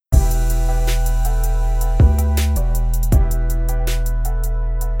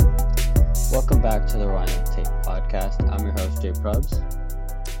J. Probs,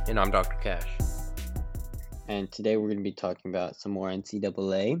 And I'm Dr. Cash. and today we're going to be talking about some more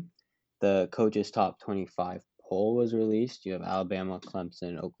NCAA. The Coaches Top 25 poll was released. You have Alabama,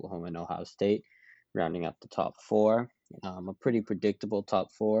 Clemson, Oklahoma, and Ohio State rounding up the top four. A pretty predictable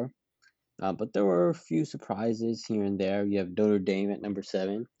top four, but there were a few surprises here and there. You have Notre Dame at number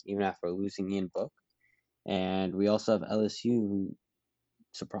 7, even after losing Ian Book. And we also have LSU, who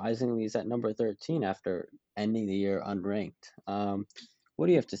surprisingly is at number 13 after ending the year unranked. What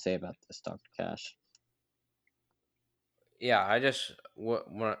do you have to say about this, Dr. Cash? Yeah, when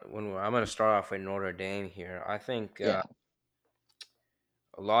I'm going to start off with Notre Dame here. I think Yeah.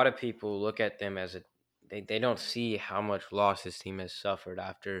 a lot of people look at them as they don't see how much loss this team has suffered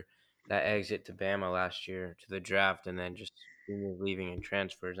after that exit to Bama last year to the draft, and then just seniors leaving and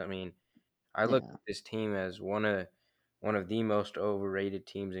transfers. I mean, I look Yeah. at this team as one of the most overrated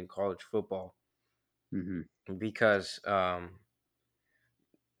teams in college football Mm-hmm. because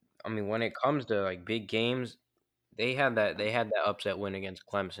I mean, when it comes to like big games, they had that upset win against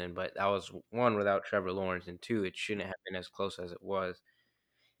Clemson, but that was one without Trevor Lawrence, and two, it shouldn't have been as close as it was.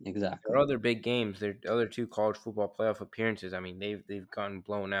 Their Exactly. other big games, their other two college football playoff appearances, I mean, they've gotten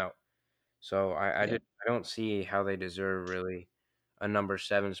blown out. So Yep. I don't see how they deserve really a number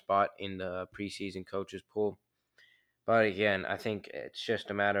 7 spot in the preseason coaches pool. But again, I think it's just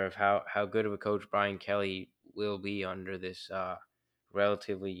a matter of how good of a coach Brian Kelly will be under this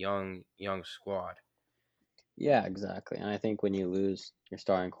relatively young squad. Yeah, exactly. And I think when you lose your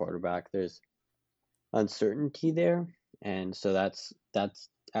starting quarterback, there's uncertainty there, and so that's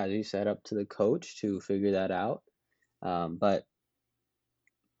as you said, up to the coach to figure that out. But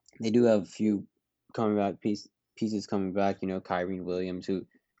they do have a few coming back pieces coming back. You know, Kyrie Williams, who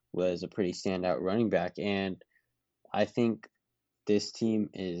was a pretty standout running back, and I think this team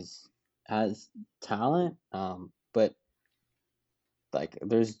has talent, but like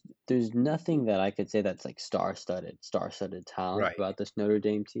there's nothing that I could say that's like star-studded talent Right. about this Notre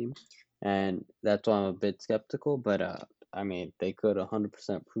Dame team, and that's why I'm a bit skeptical. But I mean, they could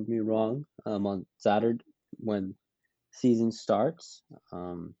 100% prove me wrong on Saturday when season starts.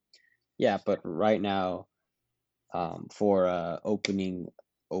 Yeah, but right now, for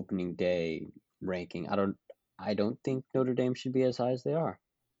opening day ranking, I don't think Notre Dame should be as high as they are.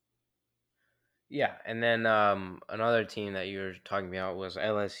 Yeah, and then another team that you were talking about was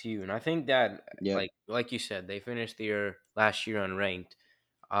LSU, and I think that Yep. like you said, they finished the year last year unranked.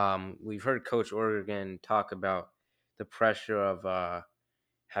 We've heard Coach Oregon talk about the pressure of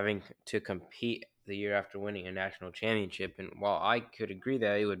having to compete the year after winning a national championship, and while I could agree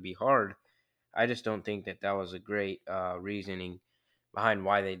that it would be hard, I just don't think that that was a great reasoning behind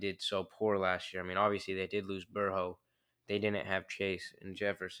why they did so poor last year. I mean, obviously they did lose Burrow. They didn't have Chase and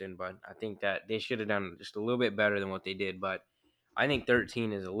Jefferson, but I think that they should have done just a little bit better than what they did. But I think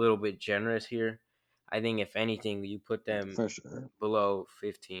 13 is a little bit generous here. I think if anything, you put them For sure. below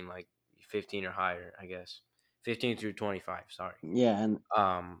 15, like 15 or higher, I guess. 15 through 25, sorry. Yeah, and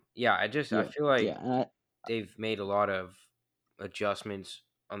Yeah, I yeah, feel like yeah, and I. they've made a lot of adjustments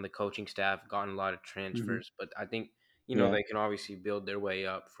on the coaching staff, gotten a lot of Mhm. transfers, but I think Yeah, they can obviously build their way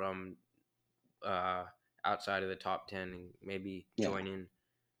up from uh, outside of the top 10 and maybe yeah. join in.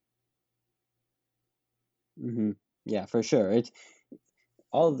 Yeah, for sure. It's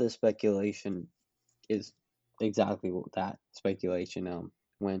all of this speculation is exactly that speculation.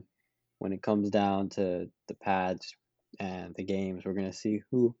 When it comes down to the pads and the games, we're gonna see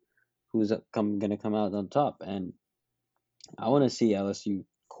gonna come out on top, and I want to see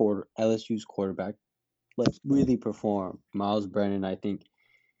LSU's quarterback like really perform. Miles Brennan, I think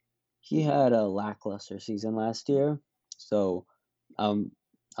he had a lackluster season last year, so um,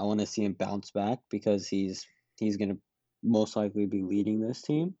 I want to see him bounce back because he's gonna most likely be leading this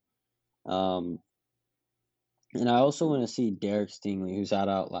team. Um, and I also want to see Derek Stingley, who sat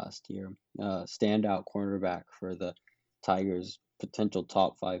out last year, standout cornerback for the Tigers' potential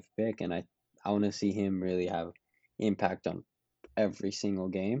top 5 pick, and I want to see him really have impact on every single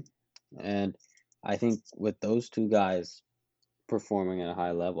game. And I think with those two guys performing at a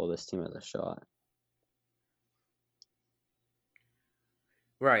high level, this team has a shot.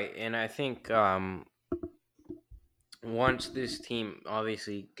 Right, and I think once this team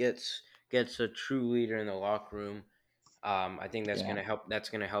obviously gets a true leader in the locker room, I think that's Yeah. gonna help. That's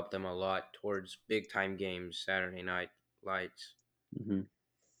gonna help them a lot towards big time games, Saturday night lights. hmm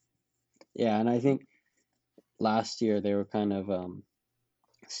Yeah, and I think last year they were kind of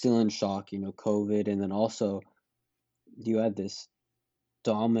still in shock, COVID, and then also you had this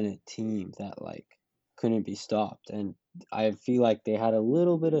dominant team that like couldn't be stopped, and I feel like they had a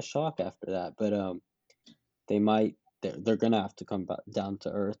little bit of shock after that, but they might. they're gonna have to come back down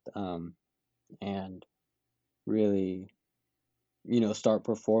to earth, and really, start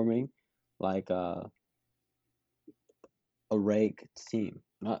performing like a ranked team,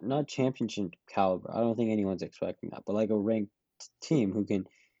 not championship caliber. I don't think anyone's expecting that, but like a ranked team who can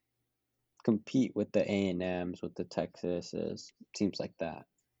compete with the A&Ms, with the Texases, teams like that.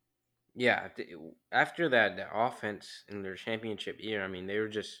 Yeah, after that, the offense in their championship year, I mean, they were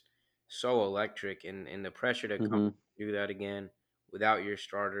just so electric, and the pressure to come Mm-hmm. do that again without your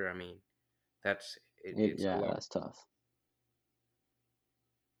starter, I mean, it's a Yeah, lot. that's tough.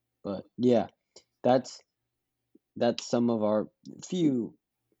 But yeah, that's that's some of our few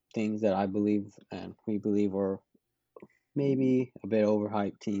things that I believe and we believe are maybe a bit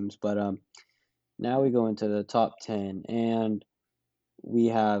overhyped teams. But now we go into the top 10, and we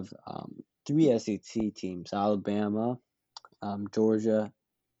have three SEC teams: Alabama, Georgia,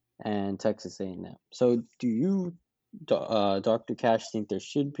 and Texas A&M. So, do you, Dr. Cash, think there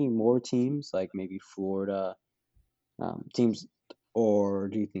should be more teams, like maybe Florida teams, or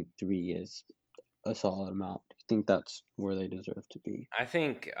do you think three is a solid amount? Do you think that's where they deserve to be? I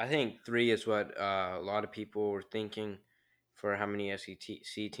think three is what a lot of people were thinking for how many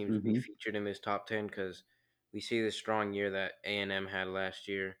SEC teams would be Mm-hmm. featured in this top 10, because we see the strong year that A&M had last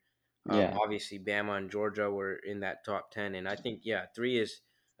year. Yeah, Obviously, Bama and Georgia were in that top 10, and I think yeah, three is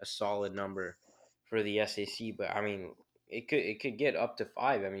a solid number for the SEC. But I mean, it could get up to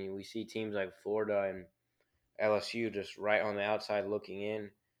five. I mean, we see teams like Florida and LSU just right on the outside looking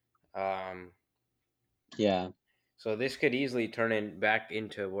in. Um, yeah, so this could easily turn in back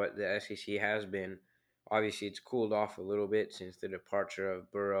into what the SEC has been. Obviously, it's cooled off a little bit since the departure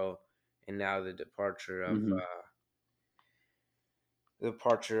of Burrow, and now mm-hmm. the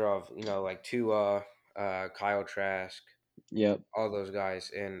departure of like Tua, Kyle Trask, Yep, all those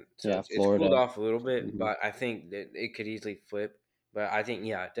guys, and so yeah, it's cooled Florida. off a little bit. Mm-hmm. But I think that it could easily flip. But I think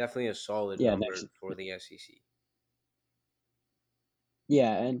yeah, definitely a solid Yeah, next, number for the SEC.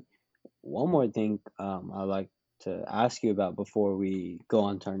 yeah, and one more thing I'd like to ask you about before we go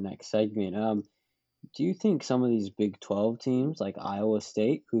on to our next segment. Do you think some of these Big 12 teams, like Iowa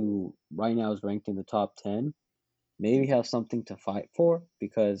State, who right now is ranked in the top 10, maybe have something to fight for?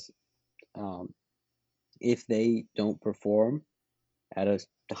 Because um, if they don't perform at a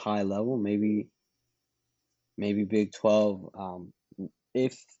high level, maybe Big 12,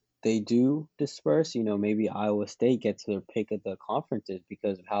 if they do disperse, maybe Iowa State gets their pick of the conferences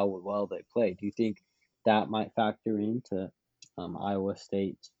because of how well they play. Do you think that might factor into Iowa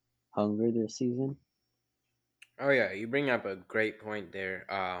State's hunger this season? Oh yeah, you bring up a great point there.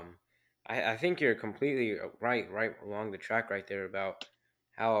 I think you're completely right along the track right there about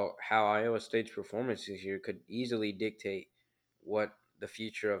how Iowa State's performance this year could easily dictate what the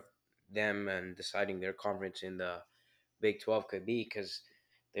future of them and deciding their conference in the Big 12 could be, because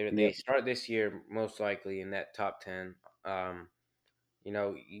they Yep, start this year most likely in that top 10.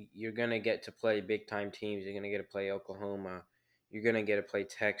 You're gonna get to play big time teams. You're gonna get to play Oklahoma. You're gonna get to play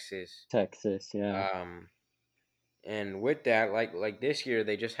Texas. Texas, yeah. Um, and with that, like this year,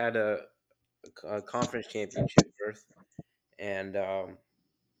 they just had a conference championship berth, and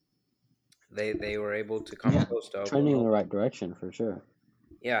they were able to come Yeah, close to trending in Oklahoma. the right direction for sure.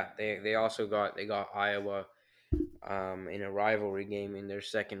 Yeah, they also got Iowa in a rivalry game in their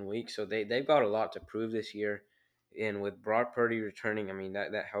second week, so they've got a lot to prove this year. And with Brock Purdy returning, I mean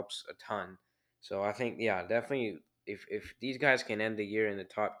that helps a ton. So I think yeah, definitely if these guys can end the year in the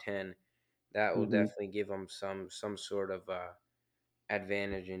top 10, that will Hmm. definitely give them some sort of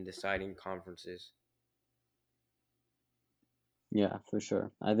advantage in deciding conferences. Yeah, for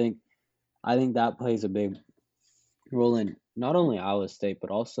sure. I think that plays a big role in not only Iowa State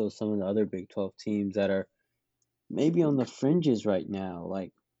but also some of the other Big 12 teams that are maybe on the fringes right now,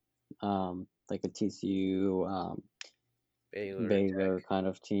 like a TCU, Baylor, Tech. Baylor kind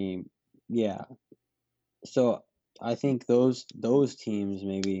of team. Yeah. So I think those teams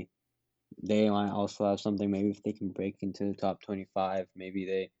maybe they might also have something. Maybe if they can break into the top 25, maybe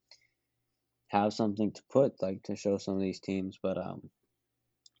they have something to put like to show some of these teams. But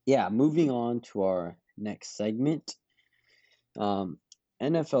yeah, moving on to our next segment. Um,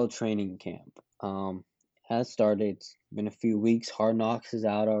 NFL training camp has started. It's been a few weeks. Hard Knocks is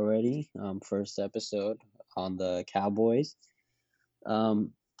out already. First episode on the Cowboys.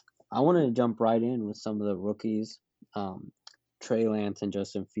 Um, I wanted to jump right in with some of the rookies, um, Trey Lance and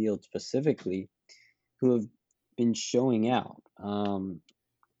Justin Fields specifically, who have been showing out.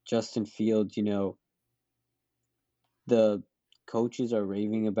 Justin Fields, the coaches are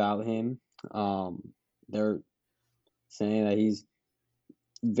raving about him. They're saying that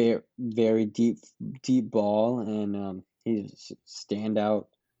very deep ball, and he's standout.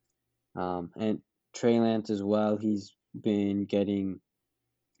 And Trey Lance as well. He's been getting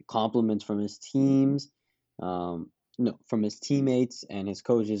compliments from his teams, no, from his teammates and his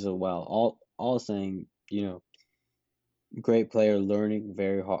coaches as well. All saying, great player, learning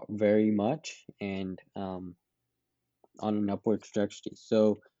very hard, very much, and on an upward trajectory.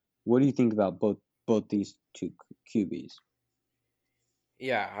 So, what do you think about both these two QBs?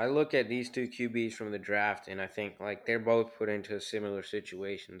 Yeah, I look at these two QBs from the draft, and I think like they're both put into similar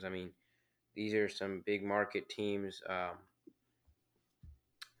situations. I mean, these are some big market teams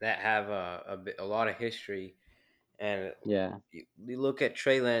that have a lot of history. And Yeah, you look at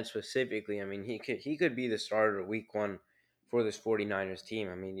Trey Lance specifically. I mean, he could be the starter week one for this 49ers team.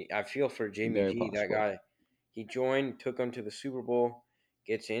 I mean, I feel for Jimmy very G. That possible. guy, he joined, took him to the Super Bowl,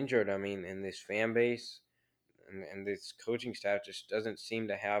 gets injured. I mean, and this fan base and this coaching staff just doesn't seem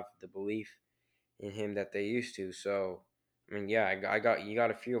to have the belief in him that they used to. So, I mean, yeah, I got you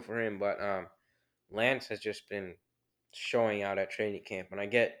got a feel for him, but Lance has just been showing out at training camp, and I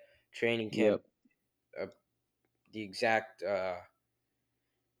get training camp Yep. uh, the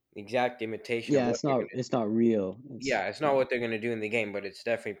exact imitation of Yeah, what it's they're not gonna. it's not real. It's Yeah, it's not yeah. what they're gonna do in the game, but it's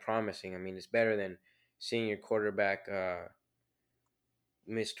definitely promising. I mean, it's better than seeing your quarterback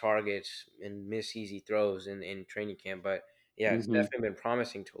miss targets and miss easy throws in training camp. But yeah, it's Mhm. definitely been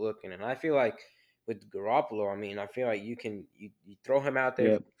promising to look in. And I feel like with Garoppolo, I mean, I feel like you throw him out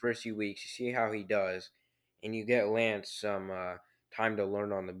there for Yep. the first few weeks, you see how he does, and you get Lance some time to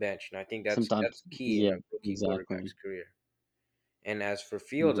learn on the bench. And I think Sometimes that's key in a yeah, rookie quarterback's exactly. career. And as for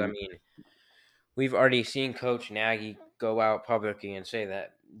Fields, I Mhm. mean, we've already seen Coach Nagy go out publicly and say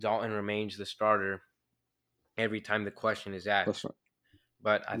that Dalton remains the starter every time the question is asked. Prefer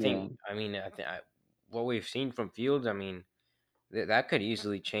But I yeah. think, I mean, what we've seen from Fields, I mean, that could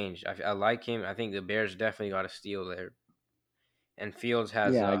easily change. I like him. I think the Bears definitely got a steal there, and Fields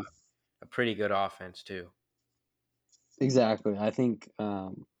has Yeah, a pretty good offense too. exactly. I think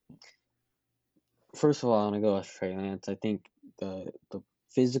first of all, I want to go with Trey Lance. I think the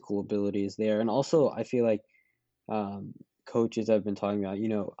physical ability is there, and also I feel like um, coaches have been talking about.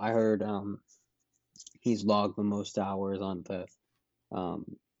 I heard he's logged the most hours on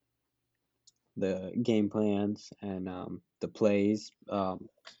um, the game plans and the plays.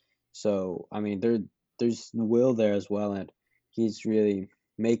 So I mean, there's will there as well, and he's really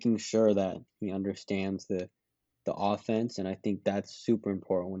making sure that he understands the offense, and I think that's super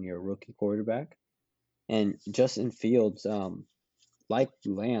important when you're a rookie quarterback. And Justin Fields, like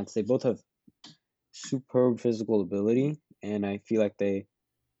Lance, they both have superb physical ability, and I feel like they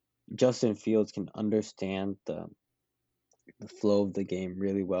Justin Fields can understand the flow of the game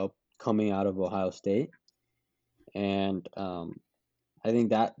really well coming out of Ohio State, and I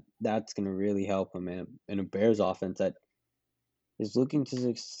think that's going to really help him in a Bears offense that is looking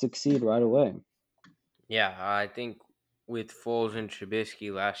to succeed right away. Yeah, I think with Foles and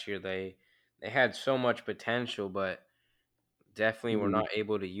Trubisky last year, they had so much potential, but definitely were Hmm. not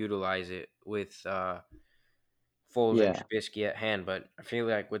able to utilize it with Foles and Yeah, Trubisky at hand. But I feel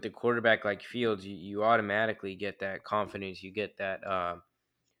like with the quarterback like Fields, you automatically get that confidence, you get that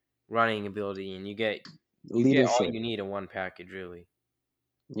running ability, and you get all leadership. you need in one package, really.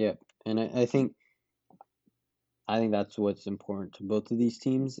 Yep, and I think that's what's important to both of these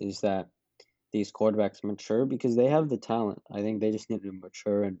teams is that these quarterbacks mature because they have the talent. I think they just need to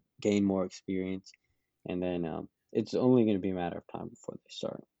mature and gain more experience, and then it's only going to be a matter of time before they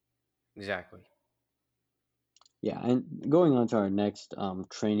start. Exactly. Yeah, and going on to our next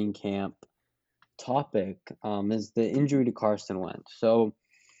training camp topic is the injury to Carson Wentz. So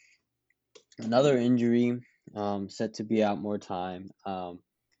another injury set to be out more time.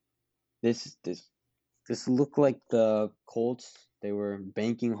 This this this looked like the Colts. They were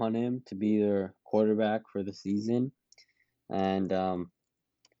banking on him to be their quarterback for the season, and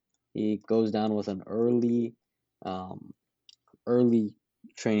he goes down with an um, early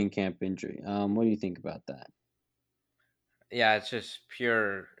training camp injury. What do you think about that? Yeah, it's just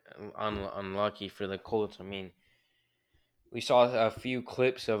pure unlucky for the Colts. I mean, we saw a few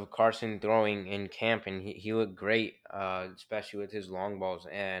clips of Carson throwing in camp, and he looked great, especially with his long balls.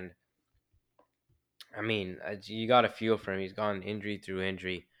 And I mean, you got to feel for him. He's gone injury through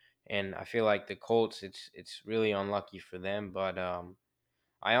injury, and I feel like the Colts, it's really unlucky for them. But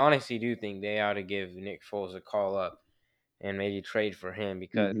I honestly do think they ought to give Nick Foles a call up and maybe trade for him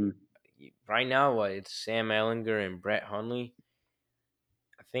because Mm-hmm. right now, what it's Sam Ellinger and Brett Hundley,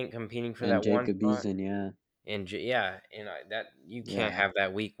 I think, competing for And that one Jacob spot. Eason, yeah, And yeah, and that you can't yeah, have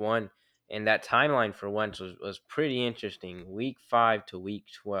that week one. And that timeline for Wentz was pretty interesting. Week 5 to week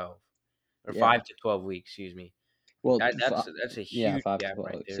 12, or Yeah. 5 to 12 weeks, excuse me. Well, That's a yeah, huge 5 to gap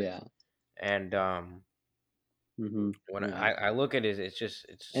 12 right weeks. there. Yeah. And when Yeah. I look at it, it's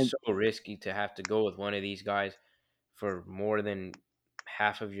And so risky to have to go with one of these guys for more than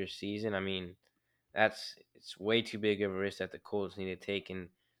half of your season. I mean, it's way too big of a risk that the Colts need to take. And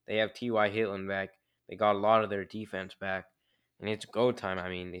they have T.Y. Hilton back. They got a lot of their defense back, and it's go time. I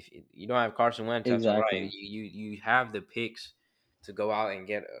mean, if you don't have Carson Wentz, that's all right. exactly. You have the picks to go out and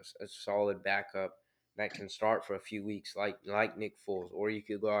get a solid backup that can start for a few weeks, like Nick Foles, or you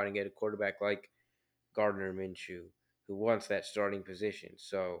could go out and get a quarterback like Gardner Minshew, who wants that starting position.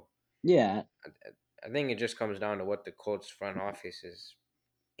 So Yeah. I think it just comes down to what the Colts front office is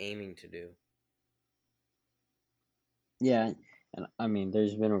aiming to do. Yeah. And I mean,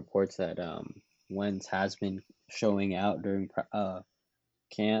 there's been reports that Wentz has been showing out during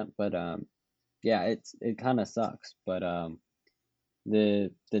camp, but yeah, it kind of sucks, but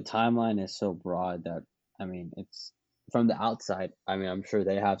the timeline is so broad that I mean, it's from the outside. I mean, I'm sure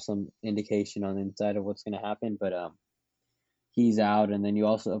they have some indication on the inside of what's going to happen, but he's out, and then you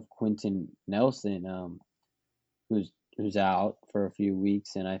also have Quentin Nelson, who's out for a few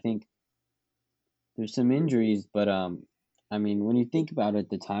weeks, and I think there's some injuries, but I mean, when you think about it,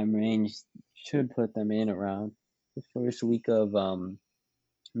 the time range should put them in around the first week of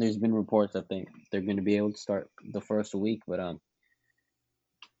There's been reports that they're going to be able to start the first week, but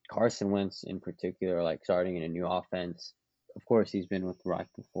Carson Wentz in particular, like starting in a new offense. Of course, he's been with Rock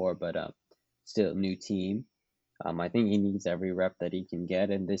before, but still a new team. I think he needs every rep that he can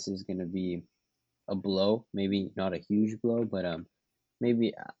get, and this is going to be a blow. Maybe not a huge blow, but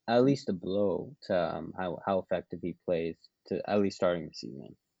maybe at least a blow to how effective he plays to at least starting the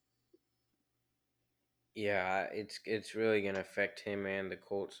season. Yeah, it's really gonna affect him and the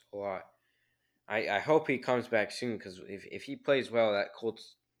Colts a lot. I hope he comes back soon because if he plays well, that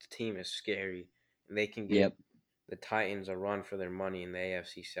Colts team is scary, and they can give Yep, the Titans a run for their money in the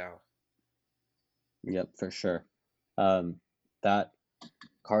AFC South. yep, for sure. Um, that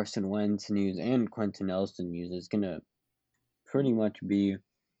Carson Wentz news and Quentin Nelson news is gonna pretty much be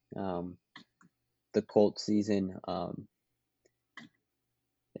um, the Colts season.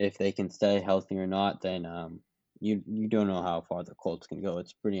 If they can stay healthy or not, then you don't know how far the Colts can go.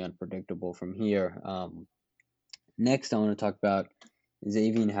 It's pretty unpredictable from here. Next, I want to talk about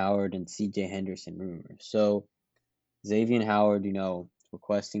Xavier Howard and C.J. Henderson rumors. So Xavier Howard,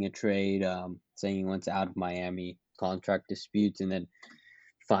 requesting a trade, saying he wants out of Miami, contract disputes, and then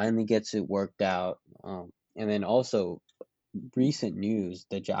finally gets it worked out. And then also recent news: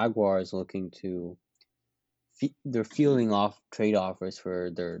 the Jaguars looking to they're fielding off trade offers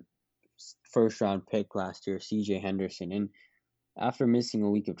for their first round pick last year, C.J. Henderson. And after missing a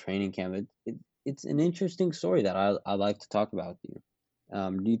week of training camp, it's an interesting story that I like to talk about with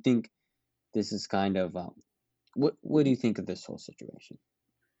you. Do you think this is kind of what do you think of this whole situation?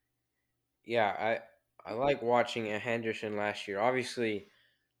 Yeah, I like watching a Henderson last year. Obviously,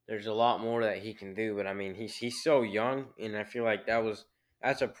 there's a lot more that he can do, but I mean, he's so young, and I feel like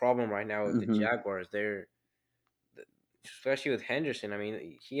that's a problem right now with the Mm-hmm. Jaguars. They're especially with Henderson. I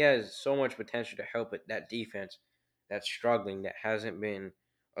mean, he has so much potential to help it that defense that's struggling that hasn't been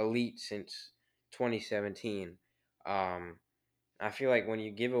elite since 2017. Um, I feel like when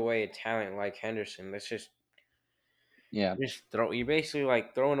you give away a talent like Henderson, let's Yeah. just throw. You're basically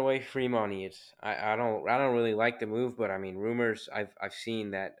like throwing away free money. I don't really like the move, but I mean rumors. I've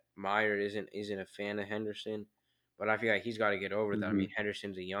seen that Meyer isn't a fan of Henderson, but I feel like he's got to get over that. I Mm-hmm. mean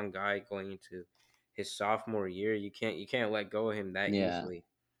Henderson's a young guy going into his sophomore year. You can't let go of him that Yeah. easily.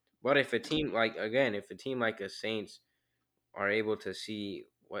 But if a team like the Saints are able to see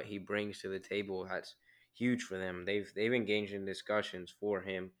what he brings to the table, that's huge for them. They've engaged in discussions for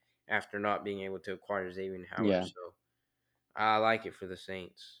him after not being able to acquire Xavier Howard. Yeah. So I like it for the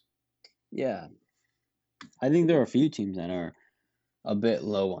Saints. Yeah. I think there are a few teams that are a bit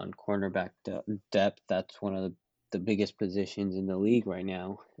low on cornerback depth. That's one of the biggest positions in the league right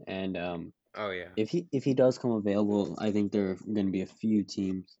now. And Oh yeah. if he does come available, I think there are going to be a few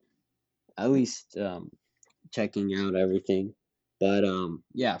teams at least checking out everything. But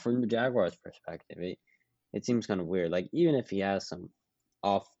yeah, from the Jaguars' perspective, it seems kind of weird. Like even if he has some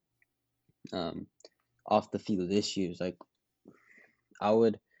off um off the field issues, like I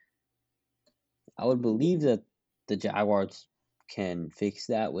would I would believe that the Jaguars can fix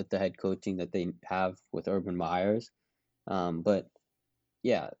that with the head coaching that they have with Urban Myers. But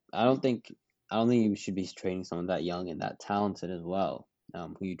yeah, I don't think you should be trading someone that young and that talented as well.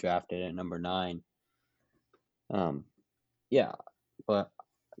 Who you drafted at number 9. Um, yeah, but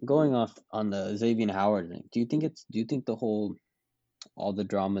going off on the Xavier Howard thing, do you think the whole all the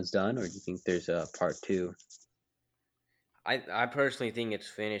drama's done, or do you think there's a part two? I personally think it's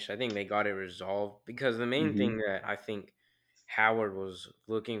finished. I think they got it resolved because the main Mm-hmm. thing that I think Howard was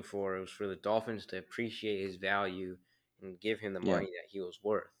looking for was for the Dolphins to appreciate his value and give him the Yeah. money that he was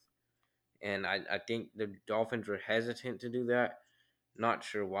worth. And I think the Dolphins were hesitant to do that. Not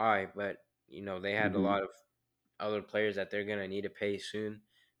sure why, but they had a Mm-hmm. lot of other players that they're gonna need to pay soon.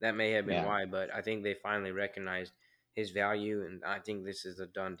 That may have been Yeah. why, but I think they finally recognized his value, and I think this is a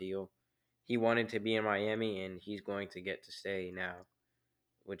done deal. He wanted to be in Miami, and he's going to get to stay now,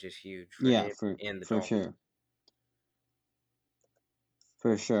 which is huge for Yeah. him and the For Dolphins. sure.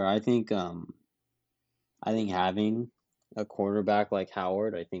 For sure. I think having a quarterback like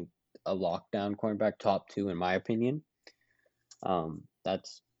Howard, I think a lockdown quarterback, top two in my opinion.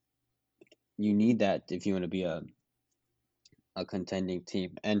 That's you need that if you want to be a contending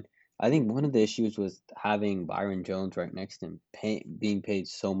team. And I think one of the issues was having Byron Jones right next to him, being paid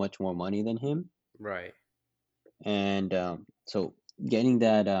so much more money than him, Right. and so getting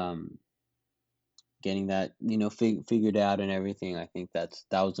that figured out and everything. I think that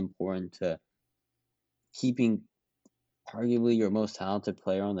was important to keeping arguably your most talented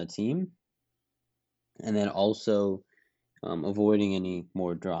player on the team, and then also avoiding any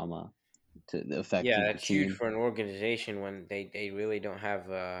more drama to Yeah, affecting the that's huge team. for an organization when they really don't have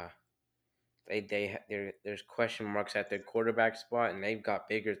there's question marks at their quarterback spot, and they've got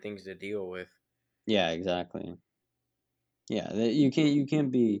bigger things to deal with. Yeah, exactly. Yeah, you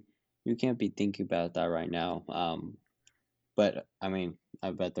can't be thinking about that right now. But I mean,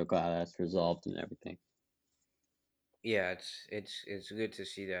 I bet they're glad that's resolved and everything. Yeah, it's good to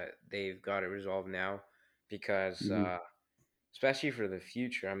see that they've got it resolved now because Hmm. especially for the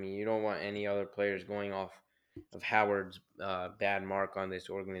future. I mean, you don't want any other players going off of Howard's bad mark on this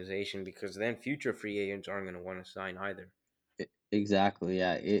organization because then future free agents aren't going to want to sign either. Exactly.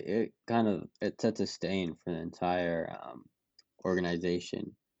 Yeah. It kind of it sets a stain for the entire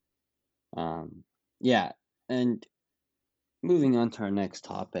organization. Um, yeah. And moving on to our next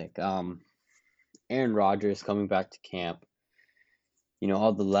topic, Aaron Rodgers coming back to camp.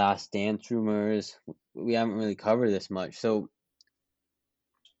 All the last dance rumors. We haven't really covered this much. So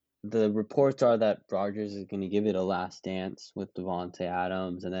the reports are that Rodgers is going to give it a last dance with Devontae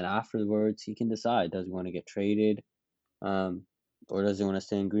Adams, and then afterwards he can decide: does he want to get traded, um, or does he want to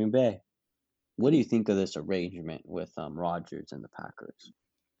stay in Green Bay? What do you think of this arrangement with Rodgers and the Packers?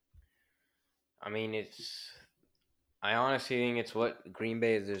 I mean, I honestly think it's what Green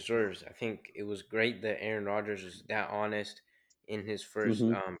Bay deserves. I think it was great that Aaron Rodgers was that honest in his first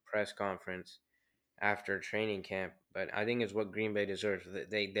Mm-hmm. press conference after training camp, but I think it's what Green Bay deserves.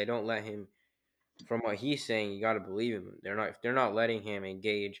 They don't let him. From what he's saying, you got to believe him. They're not if they're not letting him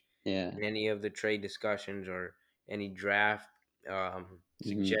engage Yeah. in any of the trade discussions or any draft Mm-hmm.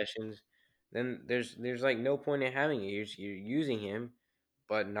 suggestions. Then there's like no point in having it. You're using him,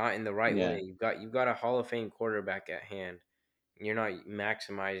 but not in the right way. Yeah. You've got a Hall of Fame quarterback at hand. You're not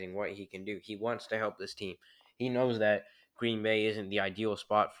maximizing what he can do. He wants to help this team. He knows that Green Bay isn't the ideal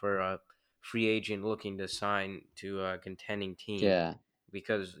spot for a free agent looking to sign to a contending team Yeah.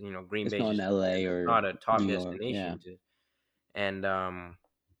 because Green It's Bay not in just L.A. or not a New top York. Yeah. destination to. And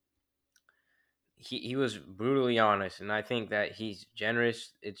he was brutally honest, and I think that he's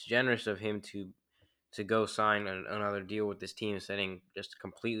generous. It's generous of him to go sign another deal with this team instead of just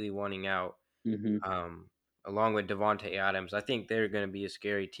completely wanting out. Mm-hmm. Um, Along with Devonte Adams, I think they're going to be a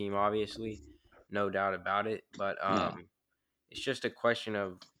scary team. Obviously, no doubt about it. But Yeah. it's just a question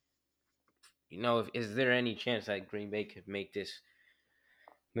of if is there any chance that Green Bay could make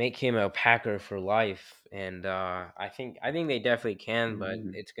him a Packer for life? And I think they definitely can, but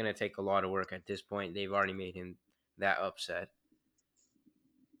Mm-hmm. it's going to take a lot of work at this point. They've already made him that upset.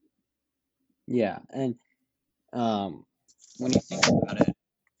 Yeah. And um, when you think about it,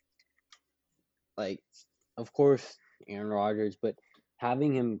 like, of course, Aaron Rodgers, but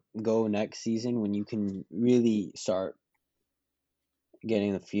having him go next season when you can really start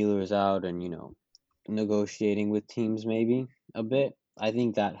getting the feelers out and negotiating with teams maybe a bit, I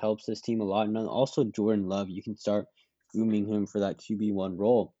think that helps this team a lot. And then also Jordan Love, you can start grooming him for that QB1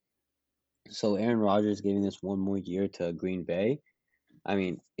 role. So Aaron Rodgers giving this one more year to Green Bay, I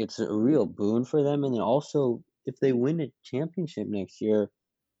mean, it's a real boon for them. And then also, if they win a championship next year,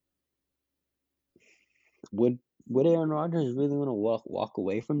 would would Aaron Rodgers really want to walk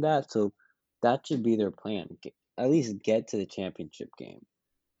away from that? So that should be their plan. At least get to the championship game.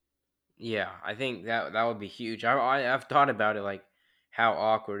 Yeah, I think that would be huge. I've thought about it, like how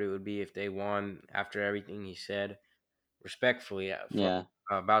awkward it would be if they won after everything he said. respectfully for Yeah.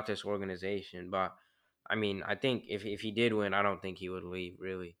 about this organization. But I mean, I think if he did win, I don't think he would leave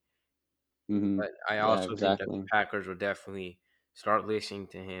really. Mm-hmm. But I Yeah, also think that the exactly. Packers will definitely start listening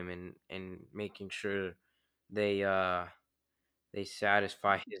to him and making sure they uh they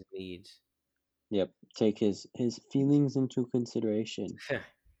satisfy his needs. Yep. Take his feelings into consideration.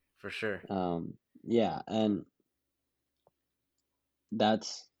 For sure. Yeah, and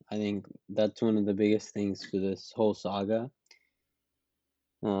I think that's one of the biggest things for this whole saga.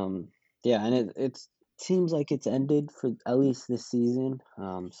 Um, yeah, and it seems like it's ended for at least this season.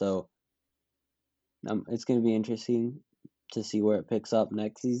 So it's going to be interesting to see where it picks up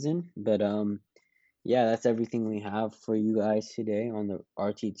next season. But yeah, that's everything we have for you guys today on the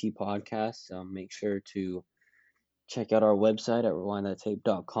RTT podcast. Make sure to check out our website at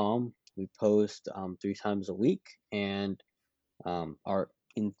rewindthattape.com. We post 3 times a week, and our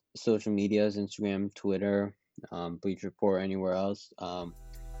in social medias, Instagram, Twitter, Bleach Report, anywhere else.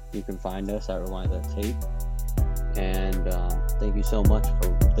 You can find us at Rewind That Tape. And thank you so much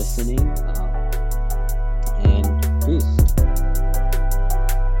for listening. And peace.